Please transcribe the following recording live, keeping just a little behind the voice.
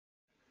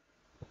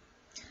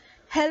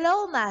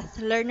Hello, math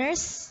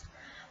learners!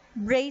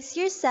 Brace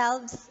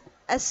yourselves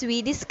as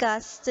we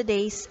discuss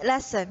today's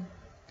lesson.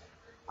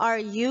 Are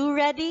you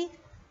ready?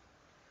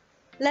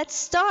 Let's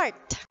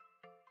start!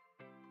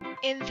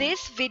 In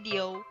this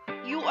video,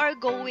 you are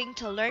going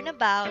to learn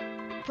about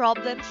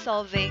problem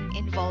solving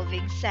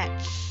involving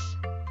sets.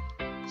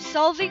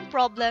 Solving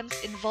problems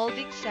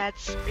involving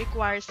sets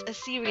requires a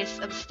series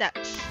of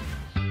steps.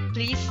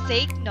 Please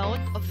take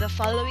note of the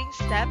following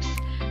steps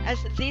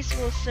as this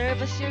will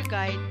serve as your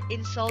guide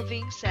in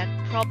solving set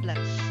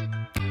problems.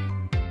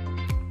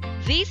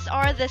 These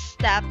are the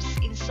steps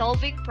in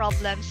solving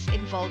problems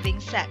involving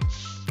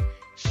sets.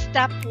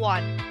 Step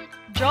 1.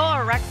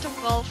 Draw a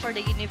rectangle for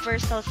the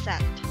universal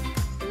set.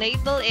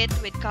 Label it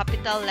with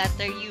capital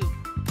letter U.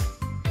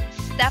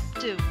 Step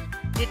 2.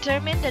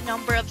 Determine the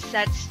number of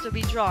sets to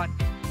be drawn.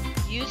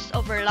 Use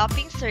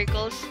overlapping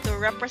circles to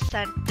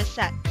represent the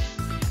sets.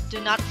 Do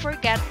not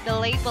forget the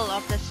label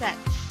of the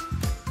sets.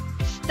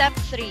 Step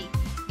 3.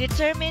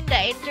 Determine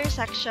the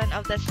intersection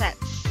of the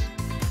sets.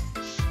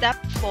 Step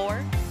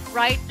 4.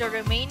 Write the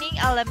remaining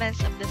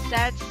elements of the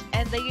sets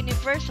and the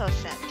universal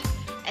set.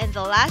 And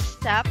the last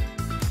step,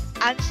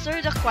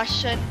 answer the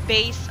question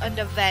based on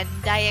the Venn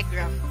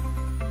diagram.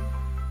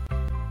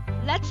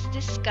 Let's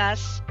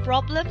discuss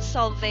problem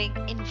solving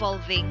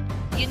involving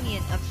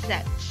union of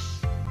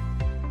sets.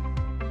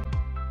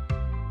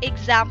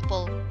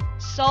 Example,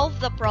 solve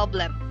the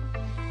problem.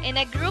 In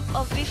a group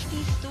of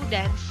 50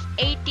 students,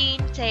 18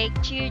 take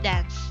cheer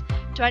dance,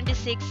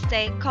 26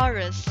 take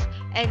chorus,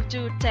 and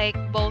 2 take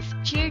both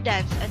cheer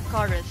dance and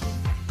chorus.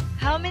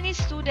 How many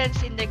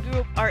students in the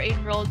group are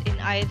enrolled in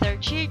either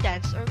cheer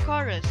dance or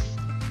chorus?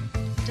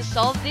 To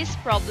solve this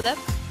problem,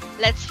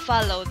 let's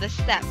follow the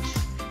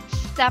steps.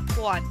 Step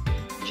 1.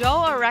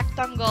 Draw a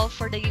rectangle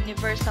for the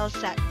universal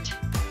set.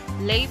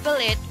 Label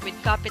it with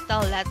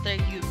capital letter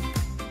U.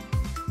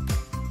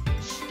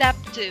 Step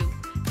 2.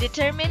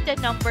 Determine the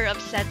number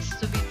of sets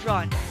to be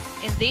drawn.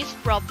 In this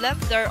problem,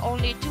 there are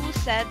only 2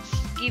 sets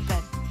given,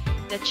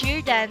 the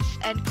cheer dance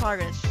and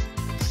chorus.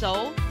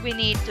 So, we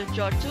need to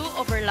draw 2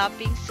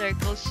 overlapping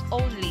circles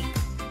only.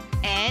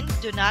 And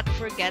do not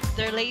forget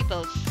their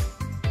labels.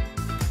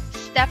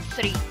 Step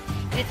 3.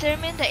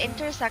 Determine the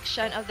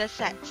intersection of the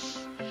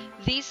sets.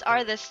 These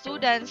are the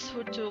students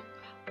who took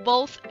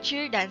both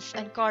cheer dance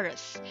and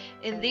chorus.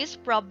 In this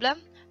problem,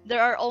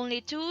 there are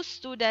only 2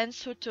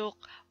 students who took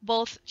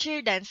both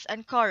cheer dance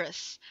and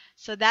chorus.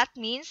 So that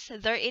means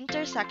their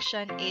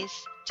intersection is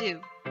 2.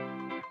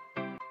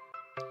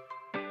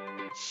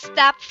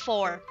 Step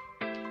 4.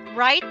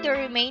 Write the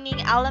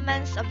remaining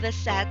elements of the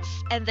sets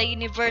and the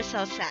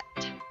universal set.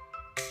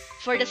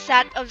 For the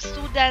set of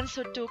students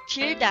who took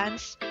cheer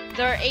dance,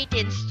 there are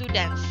 18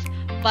 students,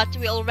 but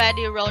we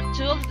already wrote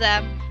 2 of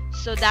them,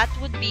 so that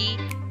would be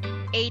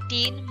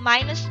 18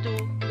 minus 2,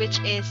 which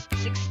is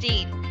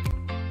 16.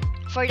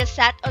 For the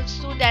set of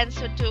students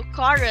who took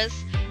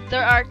chorus,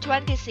 there are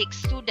 26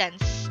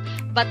 students,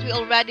 but we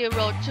already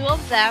wrote 2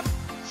 of them,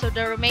 so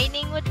the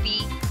remaining would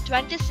be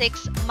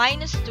 26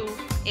 minus 2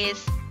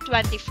 is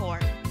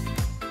 24.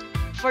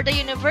 For the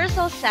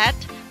universal set,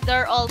 there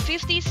are all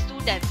 50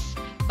 students,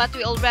 but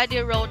we already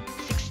wrote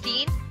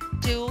 16,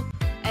 2,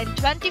 and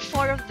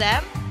 24 of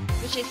them,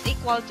 which is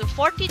equal to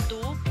 42,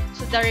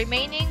 so the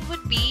remaining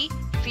would be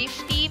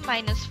 50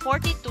 minus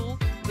 42,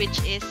 which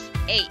is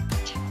 8.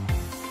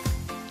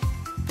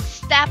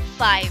 Step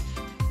 5.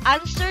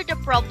 Answer the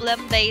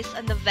problem based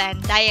on the Venn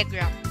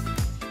diagram.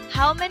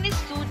 How many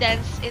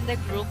students in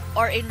the group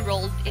are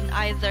enrolled in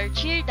either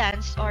cheer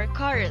dance or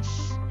chorus?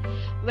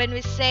 When we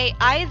say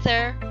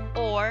either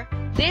or,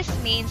 this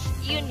means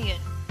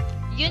union.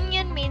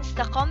 Union means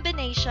the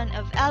combination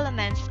of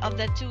elements of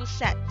the 2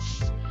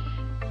 sets.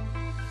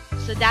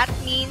 So that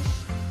means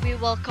we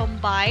will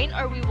combine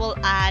or we will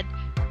add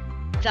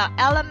the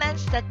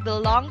elements that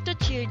belong to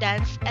cheer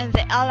dance and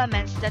the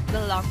elements that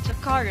belong to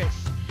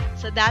chorus.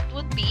 So that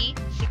would be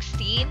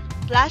 16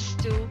 plus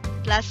 2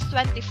 plus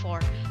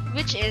 24,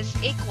 which is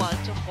equal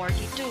to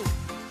 42.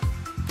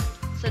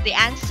 So the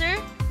answer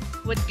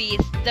would be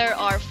there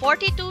are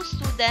 42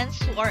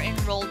 students who are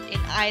enrolled in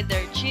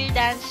either cheer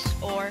dance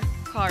or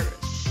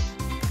chorus.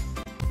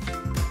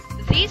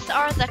 These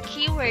are the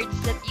keywords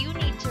that you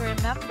need to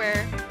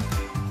remember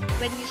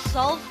when you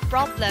solve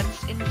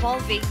problems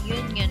involving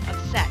union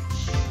of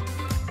sets.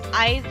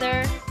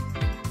 Either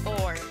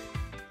or.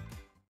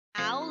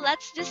 Now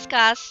let's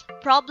discuss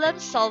problem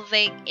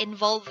solving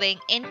involving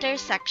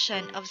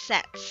intersection of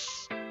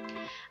sets.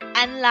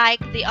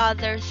 Unlike the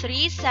other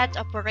 3 set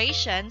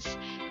operations,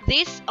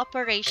 this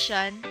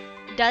operation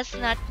does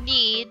not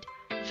need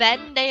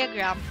Venn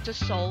diagram to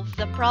solve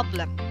the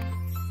problem.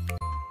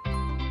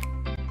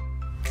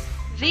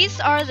 These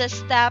are the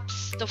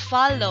steps to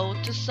follow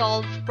to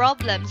solve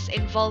problems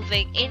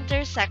involving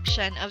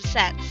intersection of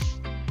sets.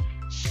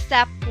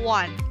 Step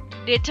 1.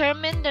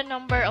 Determine the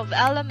number of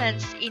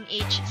elements in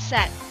each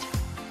set.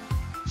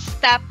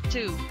 Step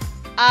 2.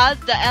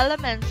 Add the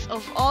elements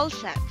of all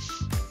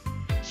sets.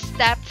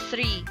 Step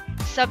 3.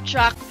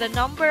 Subtract the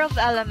number of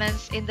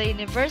elements in the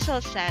universal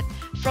set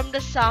from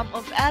the sum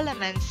of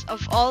elements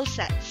of all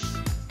sets.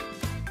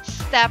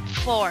 Step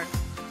 4.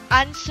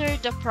 Answer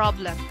the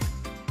problem.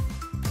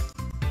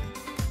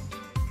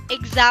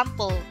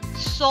 Example,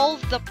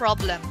 solve the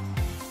problem.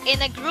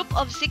 In a group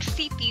of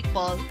 60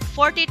 people,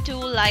 42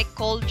 like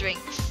cold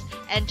drinks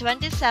and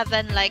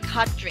 27 like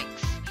hot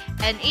drinks,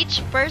 and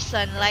each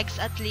person likes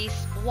at least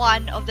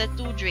one of the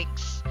two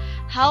drinks.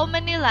 How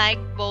many like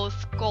both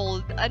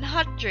cold and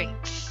hot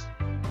drinks?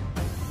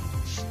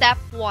 Step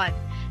 1.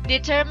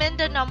 Determine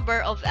the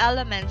number of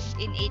elements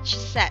in each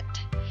set.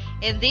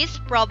 In this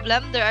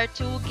problem, there are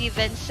two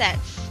given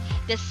sets: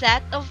 the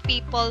set of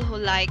people who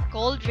like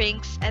cold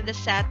drinks and the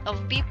set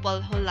of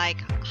people who like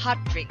hot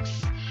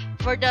drinks.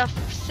 For the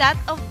set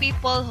of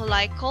people who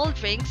like cold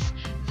drinks,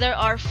 there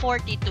are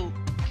 42.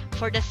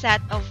 For the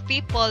set of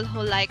people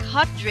who like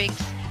hot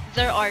drinks,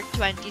 there are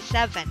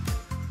 27.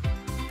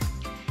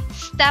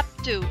 Step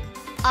 2.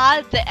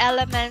 Add the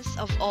elements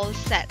of all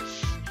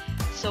sets.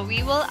 So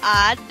we will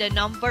add the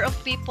number of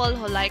people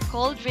who like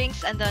cold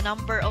drinks and the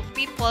number of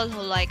people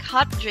who like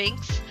hot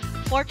drinks.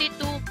 42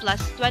 plus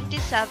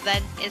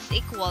 27 is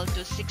equal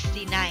to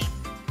 69.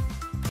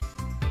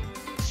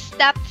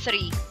 Step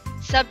 3.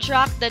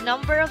 Subtract the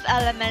number of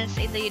elements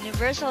in the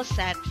universal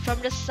set from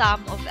the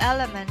sum of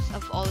elements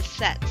of all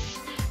sets.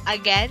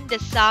 Again, the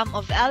sum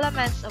of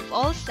elements of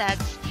all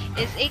sets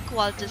is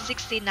equal to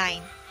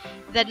 69.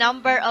 The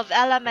number of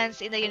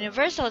elements in the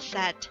universal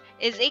set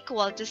is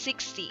equal to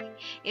 60.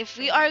 If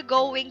we are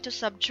going to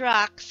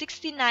subtract,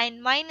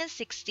 69 minus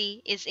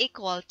 60 is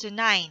equal to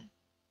 9.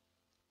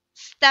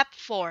 Step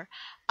 4.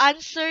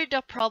 Answer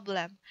the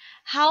problem.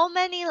 How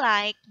many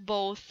like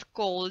both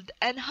cold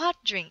and hot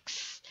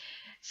drinks?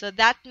 So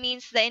that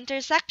means the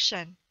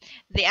intersection.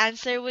 The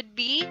answer would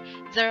be,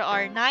 there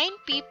are 9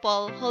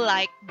 people who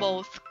like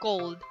both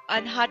cold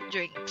and hot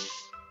drinks.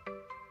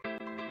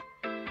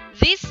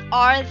 These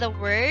are the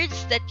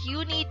words that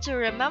you need to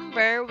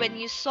remember when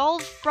you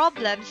solve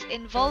problems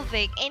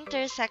involving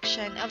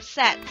intersection of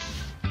sets.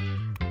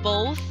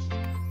 Both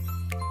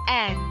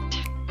and.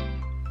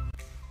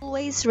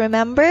 Always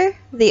remember,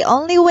 the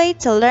only way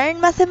to learn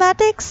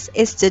mathematics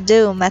is to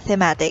do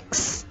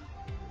mathematics.